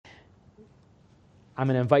I'm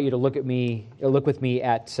going to invite you to look with me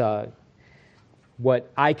at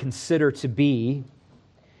what I consider to be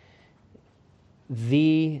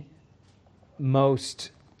the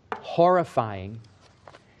most horrifying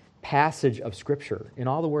passage of Scripture in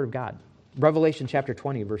all the Word of God. Revelation chapter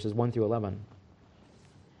 20, verses 1 through 11.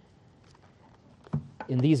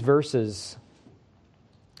 In these verses,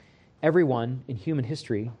 everyone in human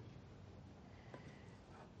history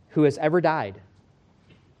who has ever died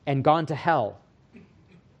and gone to hell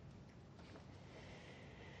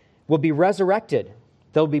will be resurrected.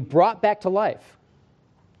 They'll be brought back to life,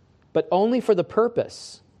 but only for the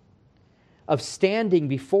purpose of standing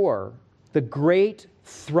before the great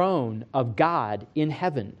throne of God in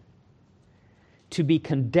heaven to be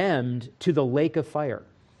condemned to the lake of fire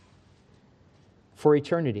for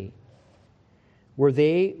eternity, where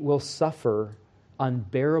they will suffer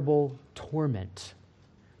unbearable torment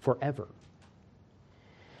forever.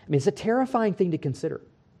 I mean, it's a terrifying thing to consider.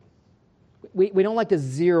 We don't like to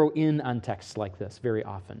zero in on texts like this very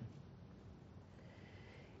often.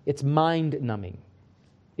 It's mind-numbing.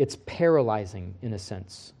 It's paralyzing in a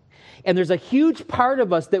sense. And there's a huge part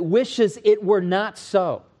of us that wishes it were not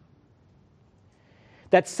so.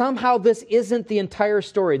 That somehow this isn't the entire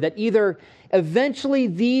story. That either eventually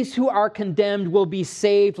these who are condemned will be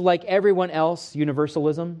saved like everyone else,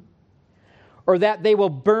 universalism, or that they will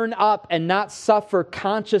burn up and not suffer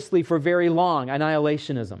consciously for very long,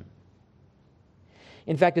 annihilationism.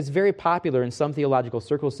 In fact, it's very popular in some theological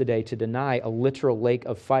circles today to deny a literal lake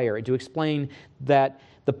of fire and to explain that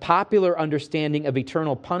the popular understanding of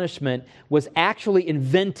eternal punishment was actually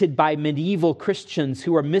invented by medieval Christians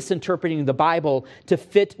who are misinterpreting the Bible to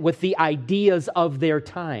fit with the ideas of their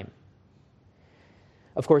time.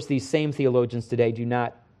 Of course, these same theologians today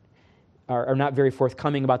are not very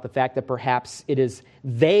forthcoming about the fact that perhaps it is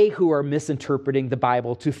they who are misinterpreting the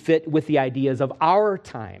Bible to fit with the ideas of our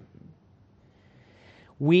time.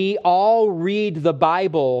 We all read the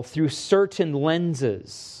Bible through certain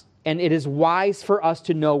lenses, and it is wise for us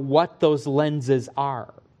to know what those lenses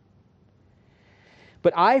are.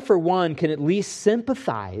 But I, for one, can at least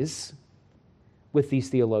sympathize with these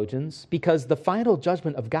theologians because the final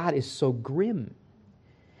judgment of God is so grim.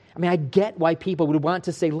 I mean, I get why people would want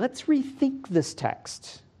to say, let's rethink this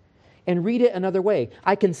text and read it another way.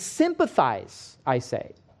 I can sympathize, I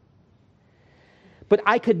say. But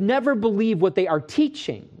I could never believe what they are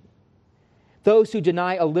teaching, those who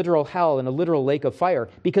deny a literal hell and a literal lake of fire,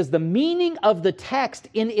 because the meaning of the text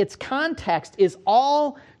in its context is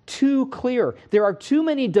all too clear. There are too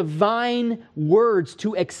many divine words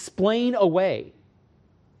to explain away.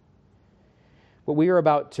 What we are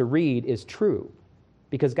about to read is true,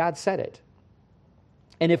 because God said it.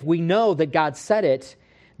 And if we know that God said it,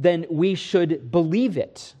 then we should believe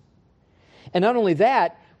it. And not only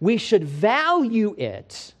that, we should value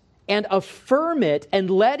it and affirm it and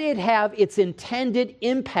let it have its intended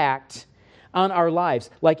impact on our lives,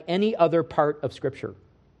 like any other part of Scripture.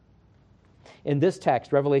 In this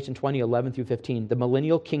text, Revelation 20, 11 through 15, the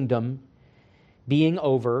millennial kingdom being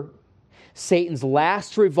over, Satan's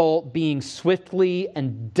last revolt being swiftly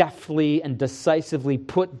and deftly and decisively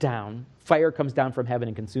put down, fire comes down from heaven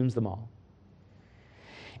and consumes them all.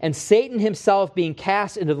 And Satan himself being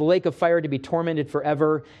cast into the lake of fire to be tormented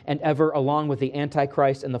forever and ever, along with the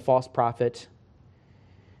Antichrist and the false prophet.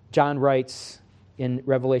 John writes in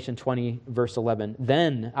Revelation 20, verse 11,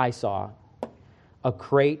 "Then I saw a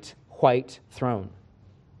great white throne,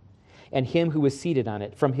 and him who was seated on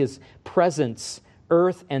it. From his presence,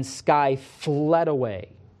 earth and sky fled away,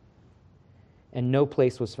 and no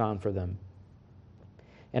place was found for them.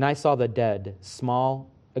 And I saw the dead,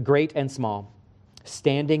 great and small,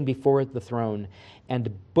 standing before the throne,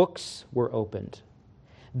 and books were opened.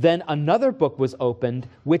 Then another book was opened,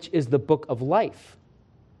 which is the book of life.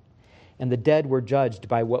 And the dead were judged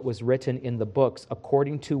by what was written in the books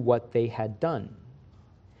according to what they had done.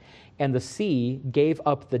 And the sea gave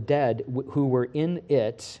up the dead who were in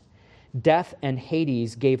it. Death and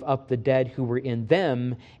Hades gave up the dead who were in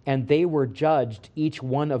them, and they were judged, each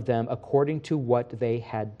one of them, according to what they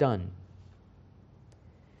had done.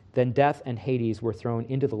 Then death and Hades were thrown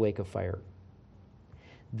into the lake of fire.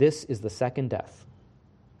 This is the second death,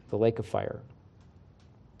 the lake of fire.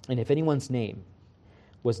 And if anyone's name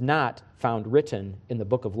was not found written in the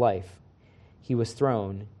book of life, he was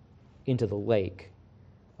thrown into the lake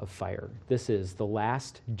of fire." This is the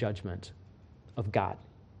last judgment of God.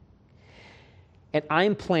 And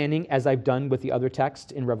I'm planning, as I've done with the other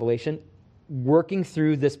text in Revelation, working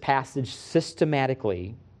through this passage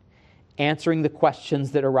systematically answering the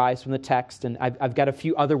questions that arise from the text, and I've got a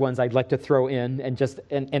few other ones I'd like to throw in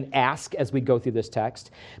and ask as we go through this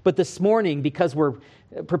text. But this morning, because we're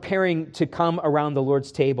preparing to come around the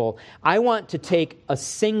Lord's table, I want to take a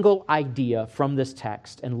single idea from this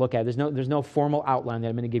text and look at it. There's no formal outline that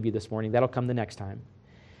I'm going to give you this morning. That'll come the next time.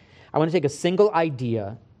 I want to take a single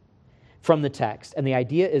idea from the text, and the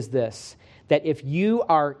idea is this, that if you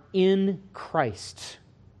are in Christ,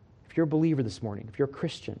 if you're a believer this morning, if you're a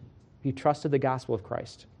Christian, if you trusted the gospel of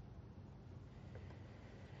Christ,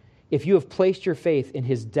 if you have placed your faith in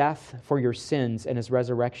his death for your sins and his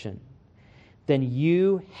resurrection, then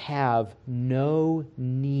you have no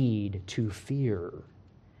need to fear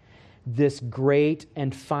this great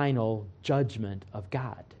and final judgment of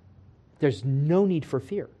God. There's no need for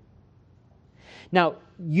fear. Now,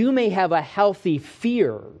 you may have a healthy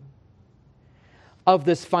fear of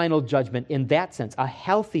this final judgment in that sense, a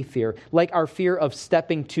healthy fear, like our fear of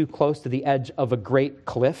stepping too close to the edge of a great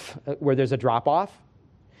cliff where there's a drop-off,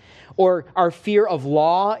 or our fear of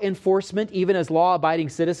law enforcement. Even as law-abiding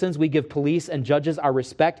citizens, we give police and judges our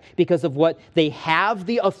respect because of what they have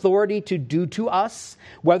the authority to do to us,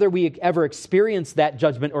 whether we ever experience that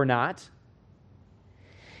judgment or not.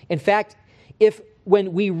 In fact,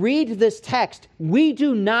 when we read this text, we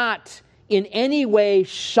do not in any way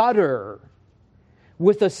shudder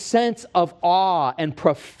with a sense of awe and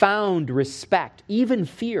profound respect, even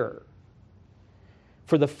fear,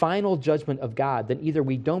 for the final judgment of God, then either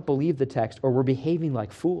we don't believe the text or we're behaving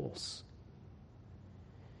like fools.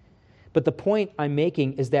 But the point I'm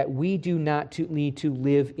making is that we do not need to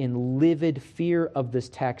live in livid fear of this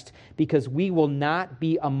text, because we will not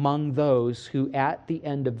be among those who at the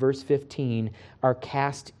end of verse 15 are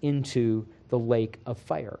cast into the lake of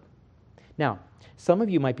fire. Now, some of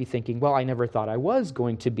you might be thinking, well, I never thought I was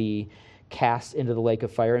going to be cast into the lake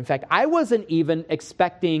of fire. In fact, I wasn't even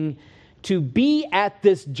expecting to be at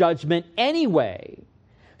this judgment anyway.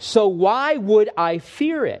 So why would I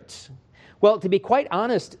fear it? Well, to be quite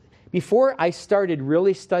honest, before I started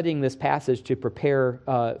really studying this passage to prepare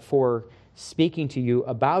for speaking to you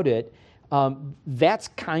about it, that's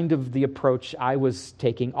kind of the approach I was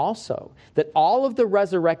taking also. That all of the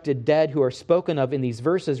resurrected dead who are spoken of in these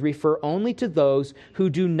verses refer only to those who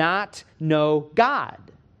do not know God,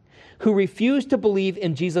 who refuse to believe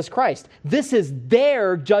in Jesus Christ. This is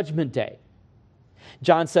their judgment day.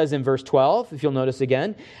 John says in verse 12, if you'll notice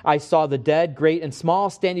again, I saw the dead, great and small,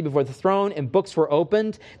 standing before the throne, and books were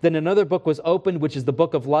opened. Then another book was opened, which is the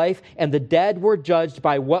book of life, and the dead were judged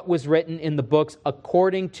by what was written in the books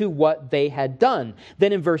according to what they had done.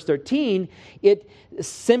 Then in verse 13, it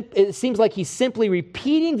seems like he's simply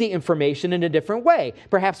repeating the information in a different way,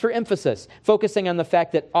 perhaps for emphasis, focusing on the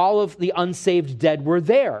fact that all of the unsaved dead were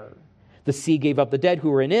there. The sea gave up the dead who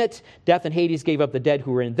were in it, death and Hades gave up the dead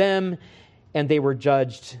who were in them, and they were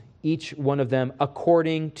judged, each one of them,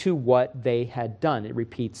 according to what they had done. It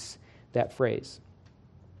repeats that phrase.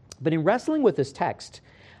 But in wrestling with this text,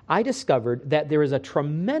 I discovered that there is a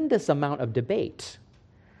tremendous amount of debate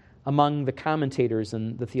among the commentators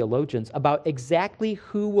and the theologians about exactly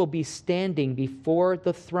who will be standing before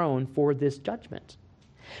the throne for this judgment.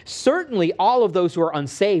 Certainly, all of those who are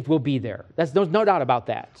unsaved will be there. There's no doubt about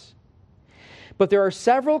that. But there are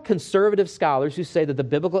several conservative scholars who say that the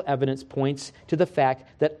biblical evidence points to the fact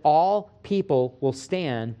that all people will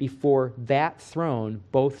stand before that throne,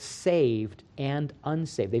 both saved and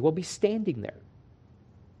unsaved. They will be standing there.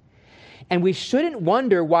 And we shouldn't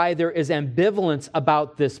wonder why there is ambivalence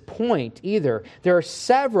about this point either. There are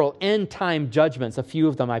several end-time judgments, a few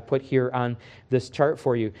of them I put here on this chart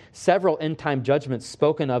for you, several end-time judgments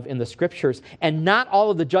spoken of in the Scriptures, and not all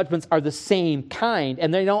of the judgments are the same kind,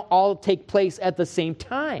 and they don't all take place at the same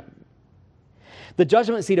time. The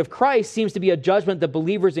judgment seat of Christ seems to be a judgment that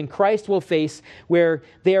believers in Christ will face where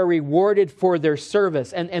they are rewarded for their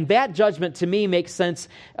service. And that judgment to me makes sense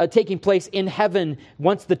taking place in heaven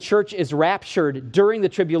once the church is raptured during the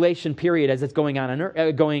tribulation period as it's going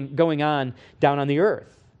on down on the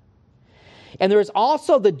earth. And there is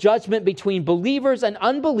also the judgment between believers and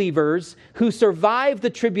unbelievers who survive the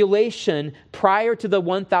tribulation prior to the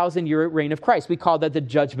 1,000-year reign of Christ. We call that the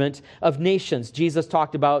judgment of nations. Jesus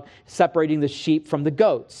talked about separating the sheep from the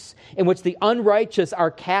goats, in which the unrighteous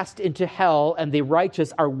are cast into hell and the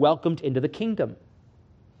righteous are welcomed into the kingdom.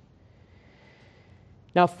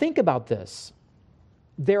 Now think about this.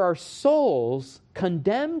 There are souls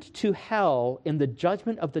condemned to hell in the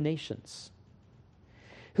judgment of the nations,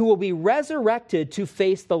 who will be resurrected to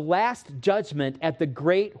face the last judgment at the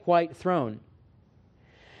great white throne.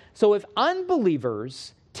 So if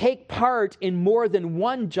unbelievers take part in more than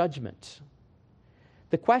one judgment,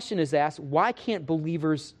 the question is asked, why can't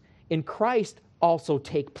believers in Christ also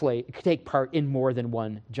take part in more than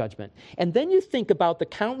one judgment. And then you think about the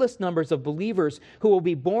countless numbers of believers who will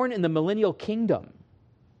be born in the millennial kingdom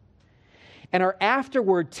and are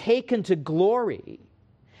afterward taken to glory.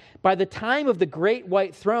 By the time of the great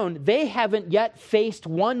white throne, they haven't yet faced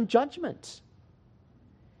one judgment.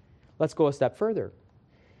 Let's go a step further.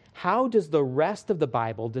 How does the rest of the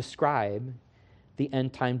Bible describe the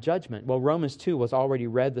end-time judgment? Well, Romans 2 was already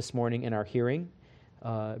read this morning in our hearing.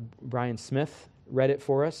 Brian Smith read it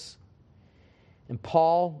for us. And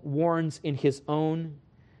Paul warns in his own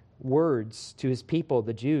words to his people,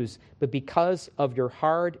 the Jews, but because of your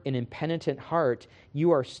hard and impenitent heart,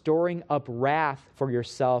 you are storing up wrath for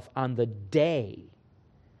yourself on the day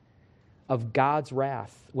of God's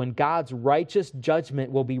wrath. When God's righteous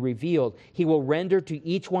judgment will be revealed, he will render to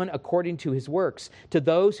each one according to his works. To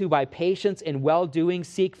those who by patience and well-doing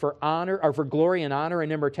seek for honor, or for glory and honor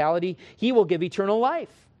and immortality, he will give eternal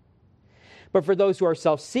life. But for those who are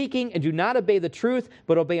self-seeking and do not obey the truth,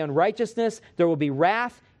 but obey unrighteousness, there will be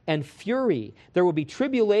wrath and fury. There will be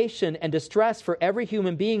tribulation and distress for every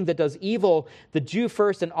human being that does evil, the Jew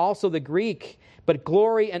first and also the Greek, but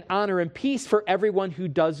glory and honor and peace for everyone who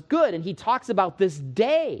does good. And he talks about this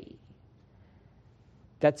day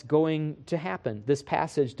that's going to happen. This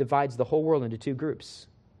passage divides the whole world into two groups.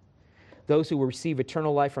 Those who will receive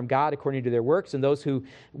eternal life from God according to their works, and those who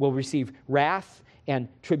will receive wrath and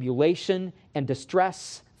tribulation and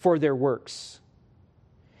distress for their works.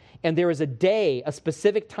 And there is a day, a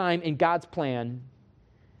specific time in God's plan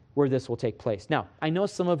where this will take place. Now, I know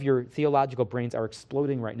some of your theological brains are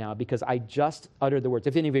exploding right now because I just uttered the words.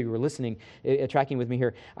 If any of you were listening, tracking with me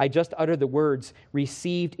here, I just uttered the words,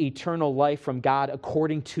 received eternal life from God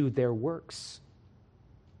according to their works.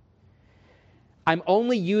 I'm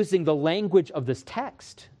only using the language of this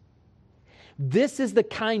text. This is the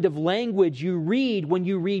kind of language you read when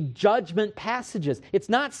you read judgment passages. It's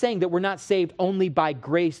not saying that we're not saved only by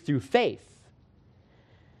grace through faith.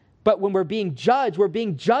 But when we're being judged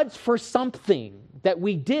for something that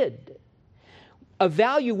we did.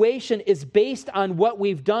 Evaluation is based on what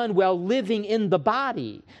we've done while living in the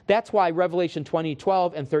body. That's why Revelation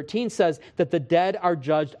 20:12 and 13 says that the dead are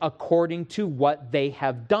judged according to what they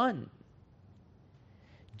have done.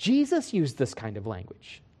 Jesus used this kind of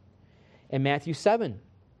language. In Matthew 7,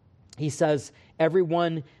 he says,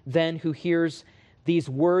 everyone then who hears these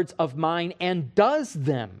words of mine and does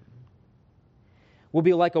them will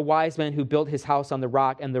be like a wise man who built his house on the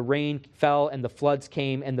rock, and the rain fell, and the floods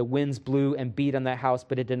came, and the winds blew and beat on that house,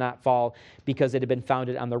 but it did not fall because it had been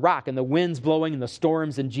founded on the rock. And the winds blowing and the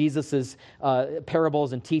storms in Jesus'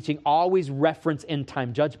 parables and teaching always reference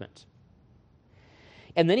end-time judgment.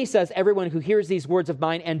 And then he says, everyone who hears these words of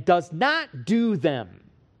mine and does not do them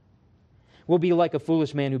will be like a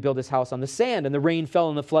foolish man who built his house on the sand, and the rain fell,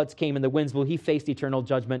 and the floods came, and the winds blew. He faced eternal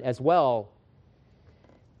judgment as well.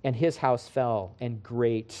 And his house fell, and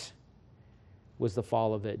great was the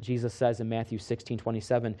fall of it. Jesus says in Matthew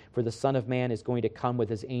 16:27, for the Son of Man is going to come with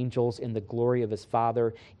his angels in the glory of his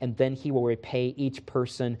Father, and then he will repay each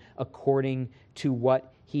person according to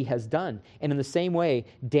what he has done. And in the same way,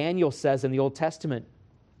 Daniel says in the Old Testament,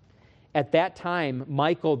 at that time,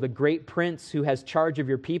 Michael, the great prince who has charge of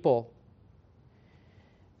your people,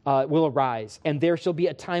 will arise, and there shall be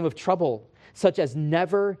a time of trouble, such as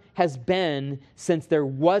never has been since there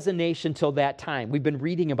was a nation till that time. We've been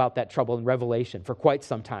reading about that trouble in Revelation for quite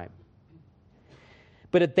some time.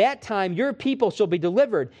 But at that time, your people shall be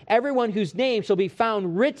delivered, everyone whose name shall be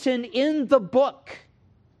found written in the book.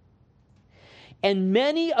 And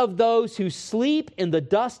many of those who sleep in the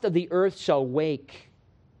dust of the earth shall wake,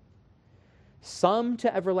 some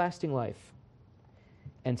to everlasting life,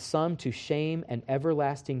 and some to shame and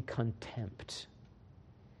everlasting contempt.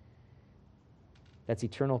 That's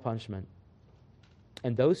eternal punishment.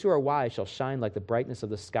 And those who are wise shall shine like the brightness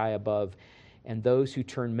of the sky above, and those who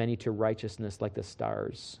turn many to righteousness like the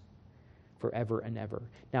stars forever and ever.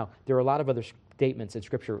 Now, there are a lot of other statements in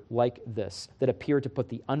Scripture like this that appear to put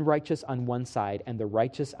the unrighteous on one side and the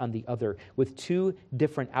righteous on the other with two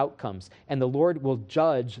different outcomes. And the Lord will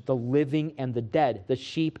judge the living and the dead, the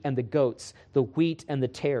sheep and the goats, the wheat and the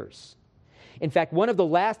tares. In fact, one of the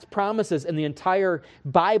last promises in the entire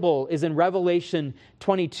Bible is in Revelation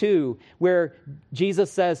 22, where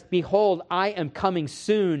Jesus says, behold, I am coming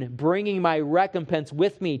soon, bringing my recompense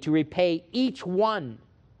with me to repay each one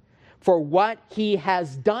for what he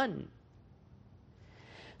has done.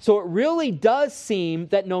 So it really does seem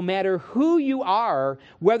that no matter who you are,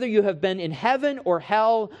 whether you have been in heaven or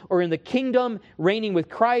hell or in the kingdom reigning with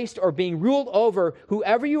Christ or being ruled over,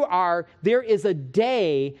 whoever you are, there is a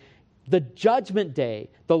day the judgment day,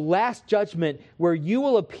 the last judgment, where you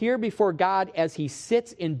will appear before God as he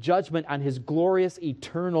sits in judgment on his glorious,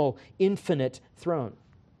 eternal, infinite throne.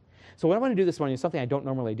 So what I want to do this morning is something I don't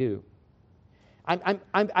normally do.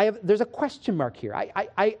 There's a question mark here.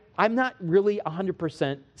 I'm not really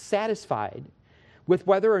 100% satisfied with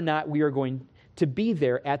whether or not we are going to be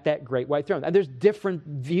there at that great white throne. And there's different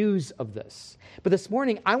views of this. But this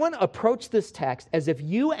morning, I want to approach this text as if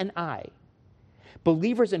you and I,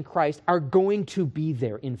 believers in Christ, are going to be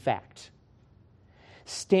there, in fact,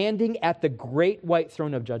 standing at the great white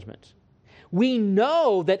throne of judgment. We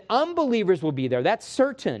know that unbelievers will be there. That's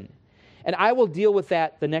certain. And I will deal with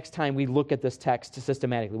that the next time we look at this text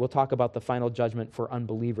systematically. We'll talk about the final judgment for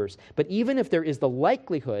unbelievers. But even if there is the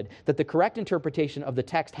likelihood that the correct interpretation of the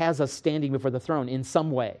text has us standing before the throne in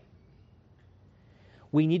some way,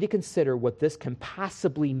 we need to consider what this can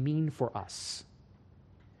possibly mean for us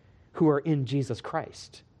who are in Jesus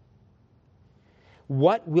Christ.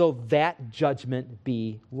 What will that judgment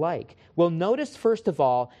be like? Well, notice first of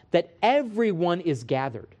all that everyone is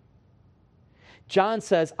gathered. John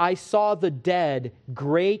says, I saw the dead,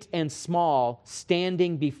 great and small,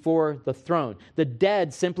 standing before the throne. The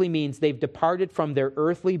dead simply means they've departed from their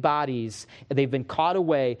earthly bodies. They've been caught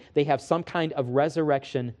away. They have some kind of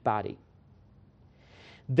resurrection body.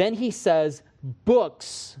 Then he says,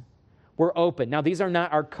 books were open. Now, these are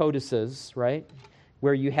not our codices, right?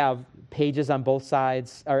 Where you have pages on both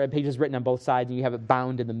sides, or pages written on both sides, and you have it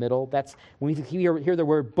bound in the middle. That's when we hear the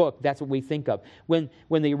word book, that's what we think of. When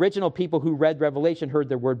the original people who read Revelation heard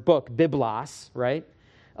the word book, biblos, right?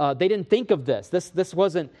 They didn't think of this. This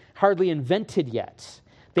wasn't hardly invented yet.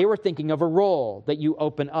 They were thinking of a roll that you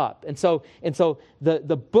open up. And so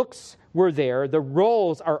the books were there. The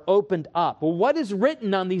rolls are opened up. Well, what is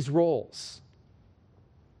written on these rolls?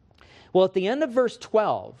 Well, at the end of verse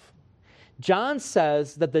 12, John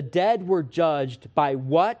says that the dead were judged by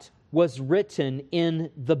what was written in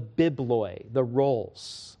the bibloi, the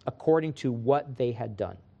rolls, according to what they had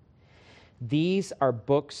done. These are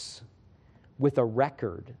books with a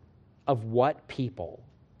record of what people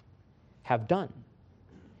have done.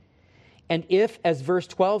 And if, as verse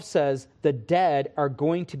 12 says, the dead are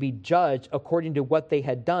going to be judged according to what they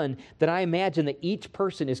had done, then I imagine that each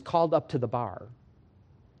person is called up to the bar.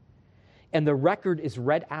 And the record is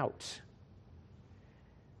read out.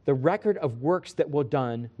 The record of works that were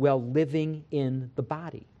done while living in the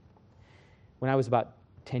body. When I was about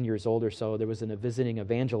 10 years old or so, there was a visiting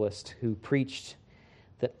evangelist who preached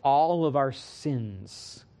that all of our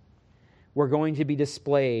sins were going to be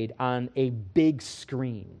displayed on a big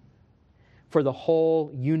screen for the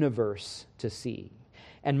whole universe to see.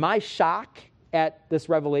 And my shock at this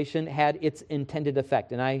revelation had its intended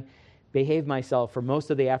effect, and I behaved myself for most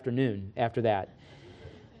of the afternoon after that.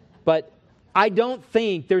 But I don't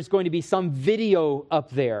think there's going to be some video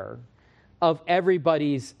up there of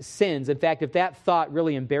everybody's sins. In fact, if that thought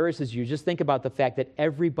really embarrasses you, just think about the fact that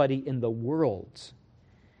everybody in the world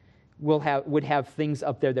would have things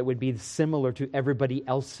up there that would be similar to everybody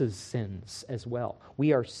else's sins as well.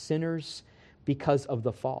 We are sinners because of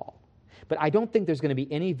the fall. But I don't think there's going to be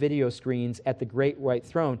any video screens at the great white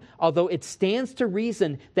throne, although it stands to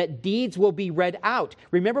reason that deeds will be read out.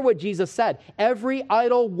 Remember what Jesus said, every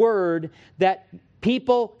idle word that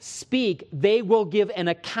people speak, they will give an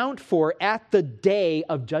account for at the day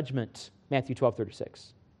of judgment. Matthew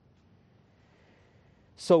 12:36.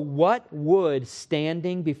 So what would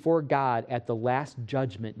standing before God at the last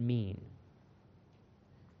judgment mean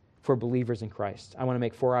for believers in Christ? I want to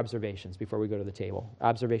make 4 observations before we go to the table.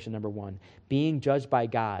 Observation number 1, being judged by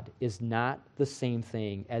God is not the same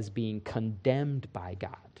thing as being condemned by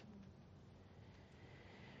God.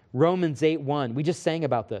 Romans 8:1, we just sang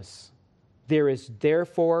about this. There is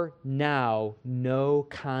therefore now no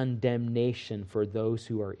condemnation for those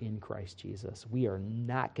who are in Christ Jesus. We are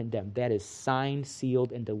not condemned. That is signed,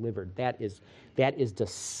 sealed, and delivered. That is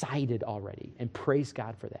decided already. And praise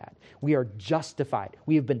God for that. We are justified.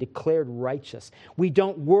 We have been declared righteous. We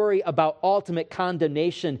don't worry about ultimate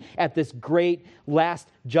condemnation at this great last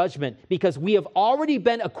judgment because we have already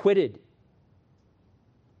been acquitted.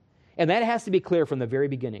 And that has to be clear from the very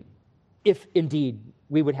beginning, if indeed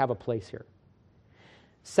we would have a place here.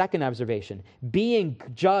 Second observation, being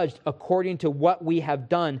judged according to what we have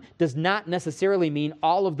done does not necessarily mean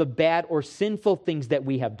all of the bad or sinful things that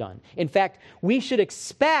we have done. In fact, we should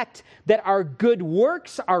expect that our good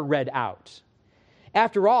works are read out.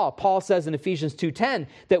 After all, Paul says in Ephesians 2:10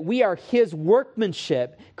 that we are his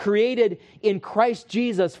workmanship created in Christ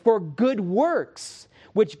Jesus for good works,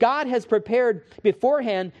 which God has prepared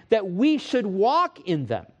beforehand that we should walk in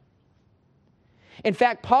them. In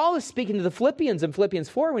fact, Paul is speaking to the Philippians in Philippians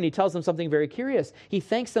 4 when he tells them something very curious. He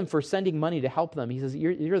thanks them for sending money to help them. He says,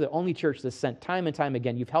 you're the only church that's sent time and time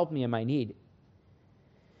again. You've helped me in my need.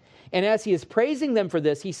 And as he is praising them for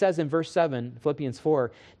this, he says in verse 7, Philippians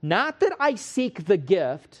 4, not that I seek the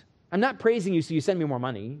gift. I'm not praising you so you send me more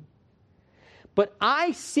money. But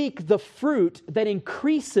I seek the fruit that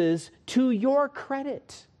increases to your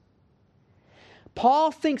credit.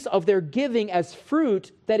 Paul thinks of their giving as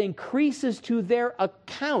fruit that increases to their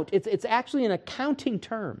account. It's actually an accounting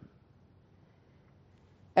term.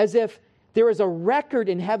 As if there is a record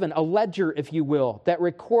in heaven, a ledger, if you will, that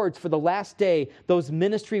records for the last day those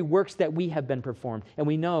ministry works that we have been performed. And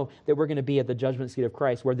we know that we're going to be at the judgment seat of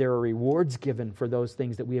Christ, where there are rewards given for those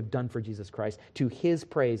things that we have done for Jesus Christ, to his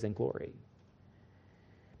praise and glory.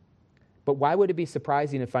 But why would it be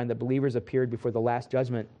surprising to find that believers appeared before the last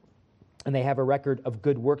judgment and they have a record of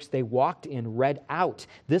good works they walked in, read out?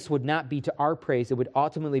 This would not be to our praise. It would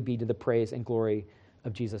ultimately be to the praise and glory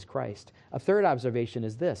of Jesus Christ. A third observation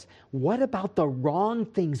is this. What about the wrong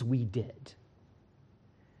things we did?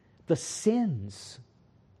 The sins.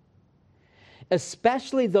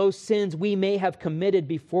 Especially those sins we may have committed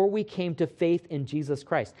before we came to faith in Jesus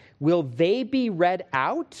Christ. Will they be read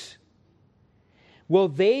out? Will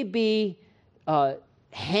they be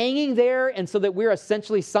hanging there, and so that we're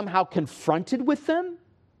essentially somehow confronted with them?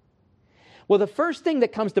 Well, the first thing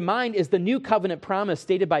that comes to mind is the new covenant promise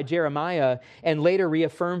stated by Jeremiah and later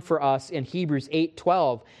reaffirmed for us in Hebrews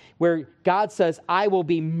 8:12, where God says, I will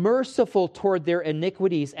be merciful toward their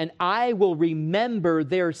iniquities, and I will remember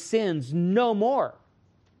their sins no more.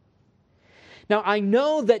 Now, I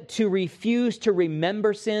know that to refuse to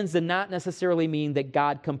remember sins does not necessarily mean that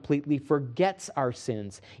God completely forgets our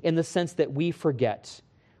sins in the sense that we forget.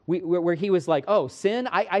 Where he was like, oh, sin?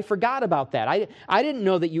 I forgot about that. I didn't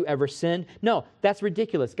know that you ever sinned. No, that's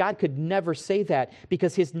ridiculous. God could never say that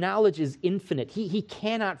because his knowledge is infinite. He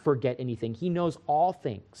cannot forget anything. He knows all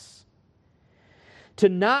things. To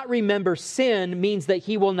not remember sin means that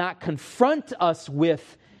he will not confront us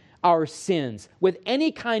with our sins, with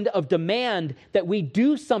any kind of demand that we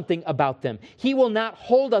do something about them. He will not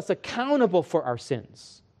hold us accountable for our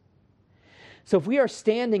sins. So if we are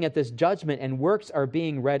standing at this judgment and works are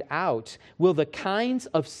being read out, will the kinds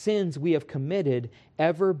of sins we have committed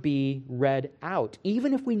ever be read out,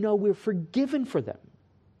 even if we know we're forgiven for them?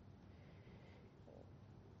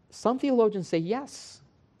 Some theologians say yes.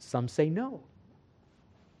 Some say no.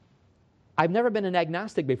 I've never been an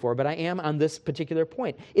agnostic before, but I am on this particular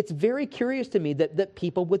point. It's very curious to me that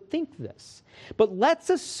people would think this. But let's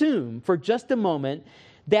assume for just a moment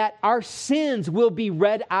that our sins will be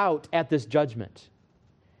read out at this judgment.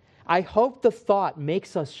 I hope the thought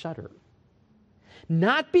makes us shudder.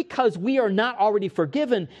 Not because we are not already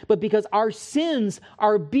forgiven, but because our sins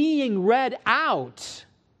are being read out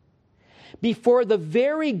before the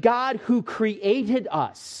very God who created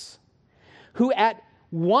us, who at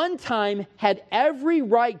one time had every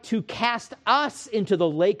right to cast us into the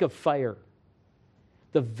lake of fire,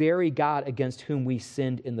 the very God against whom we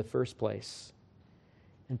sinned in the first place.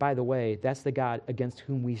 And by the way, that's the God against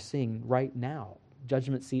whom we sing right now,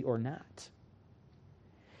 judgment seat or not.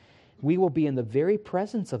 We will be in the very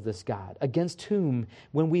presence of this God, against whom,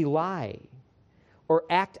 when we lie or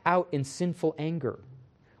act out in sinful anger,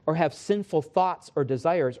 or have sinful thoughts or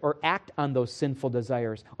desires, or act on those sinful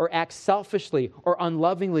desires, or act selfishly or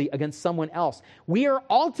unlovingly against someone else, we are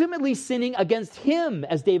ultimately sinning against him,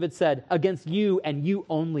 as David said, against you and you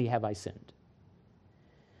only have I sinned.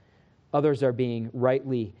 Others are being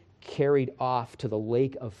rightly carried off to the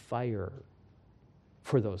lake of fire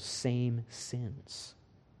for those same sins.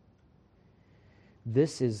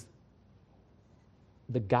 This is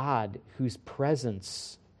the God whose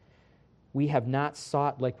presence we have not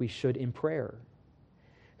sought like we should in prayer,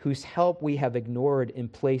 whose help we have ignored in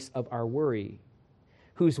place of our worry,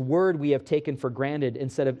 whose word we have taken for granted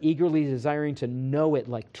instead of eagerly desiring to know it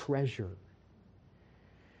like treasure,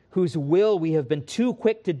 whose will we have been too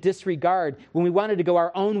quick to disregard when we wanted to go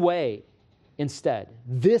our own way instead.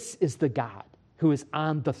 This is the God who is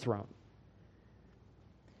on the throne.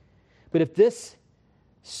 But if this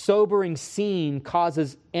sobering scene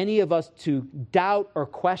causes any of us to doubt or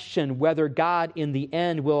question whether God in the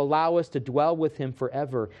end will allow us to dwell with him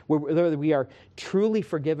forever, whether we are truly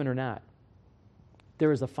forgiven or not,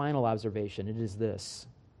 there is a final observation. It is this: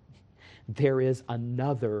 there is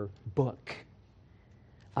another book.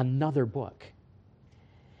 Another book.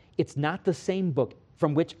 It's not the same book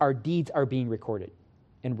from which our deeds are being recorded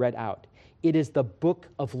and read out. It is the book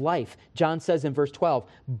of life. John says in verse 12,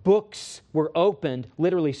 books were opened,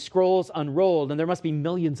 literally scrolls unrolled, and there must be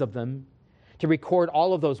millions of them to record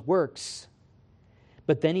all of those works.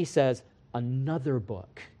 But then he says, another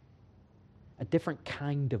book, a different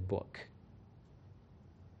kind of book,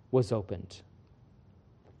 was opened.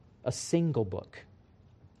 A single book,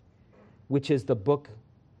 which is the book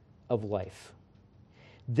of life.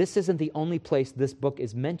 This isn't the only place this book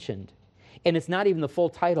is mentioned. And it's not even the full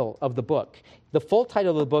title of the book. The full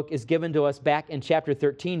title of the book is given to us back in chapter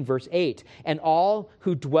 13, verse 8. And all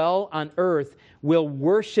who dwell on earth will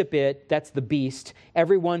worship it, that's the beast,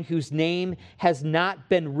 everyone whose name has not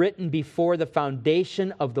been written before the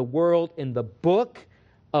foundation of the world in the book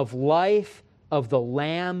of life of the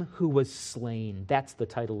Lamb who was slain. That's the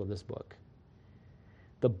title of this book.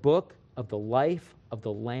 The book of the life of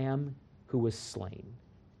the Lamb who was slain.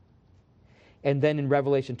 And then in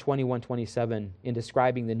Revelation 21:27, in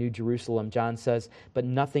describing the New Jerusalem, John says, "But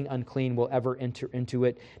nothing unclean will ever enter into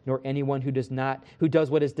it, nor anyone who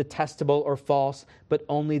does what is detestable or false, but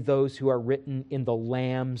only those who are written in the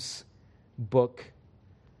Lamb's book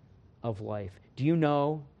of life." Do you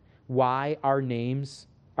know why our names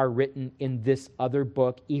are written in this other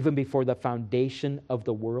book, even before the foundation of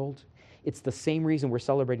the world? It's the same reason we're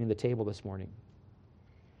celebrating the table this morning.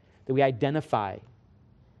 That we identify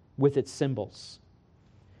with its symbols.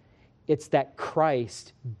 It's that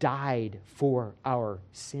Christ died for our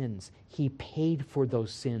sins. He paid for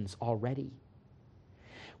those sins already.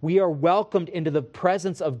 We are welcomed into the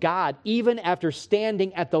presence of God even after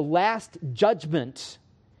standing at the last judgment,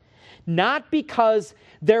 not because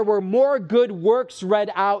there were more good works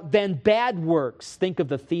read out than bad works. Think of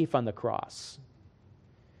the thief on the cross.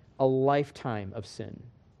 A lifetime of sin,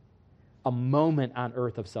 a moment on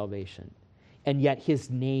earth of salvation. And yet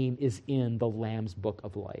his name is in the Lamb's book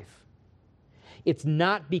of life. It's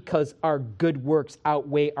not because our good works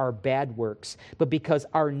outweigh our bad works, but because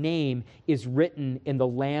our name is written in the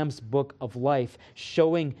Lamb's book of life,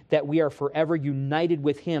 showing that we are forever united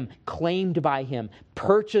with him, claimed by him,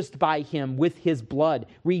 purchased by him with his blood,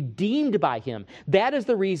 redeemed by him. That is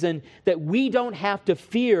the reason that we don't have to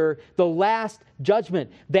fear the last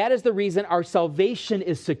judgment. That is the reason our salvation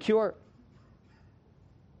is secure.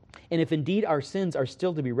 And if indeed our sins are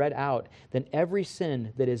still to be read out, then every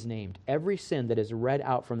sin that is named, every sin that is read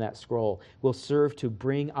out from that scroll will serve to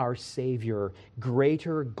bring our Savior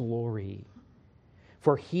greater glory.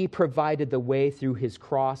 For he provided the way through his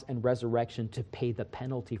cross and resurrection to pay the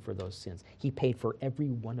penalty for those sins. He paid for every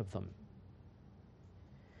one of them.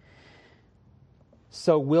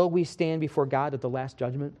 So will we stand before God at the last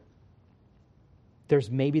judgment? There's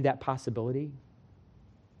maybe that possibility.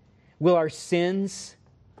 Will our sins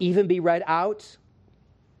even be read out?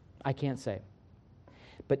 I can't say.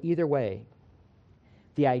 But either way,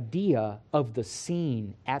 the idea of the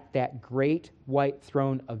scene at that great white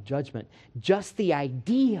throne of judgment, just the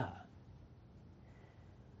idea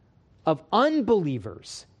of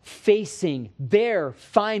unbelievers facing their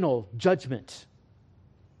final judgment,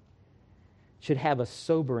 should have a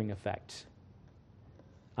sobering effect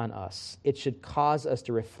on us. It should cause us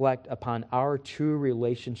to reflect upon our true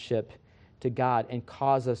relationship to God and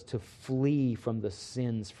cause us to flee from the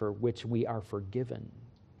sins for which we are forgiven.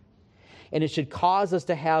 And it should cause us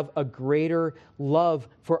to have a greater love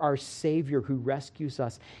for our Savior who rescues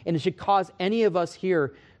us. And it should cause any of us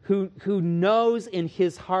here who knows in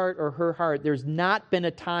his heart or her heart there's not been a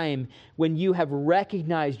time when you have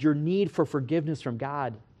recognized your need for forgiveness from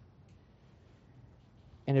God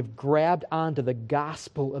and have grabbed onto the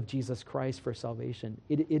gospel of Jesus Christ for salvation.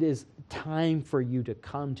 It is time for you to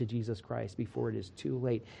come to Jesus Christ before it is too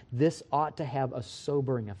late. This ought to have a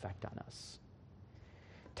sobering effect on us.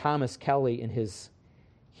 Thomas Kelly, in his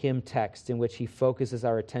hymn text, in which he focuses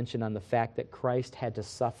our attention on the fact that Christ had to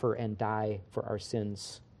suffer and die for our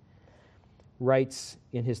sins, writes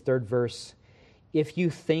in his third verse, "If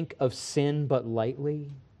you think of sin but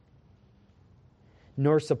lightly,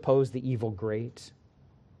 nor suppose the evil great,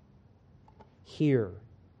 here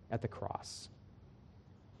at the cross,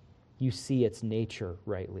 you see its nature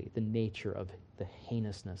rightly, the nature of the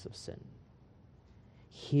heinousness of sin.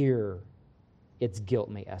 Here its guilt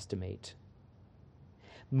may estimate.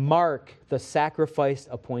 Mark the sacrifice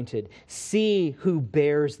appointed. See who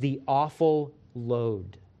bears the awful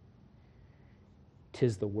load.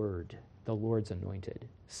 'Tis the Word, the Lord's anointed,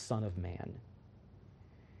 Son of Man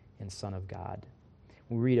and Son of God."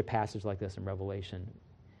 When we read a passage like this in Revelation,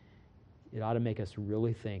 it ought to make us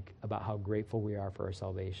really think about how grateful we are for our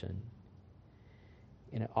salvation.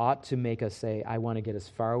 And it ought to make us say, I want to get as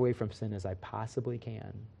far away from sin as I possibly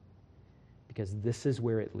can, because this is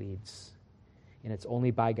where it leads. And it's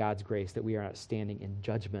only by God's grace that we are not standing in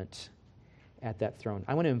judgment at that throne.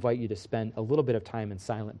 I want to invite you to spend a little bit of time in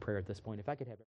silent prayer at this point. If I could have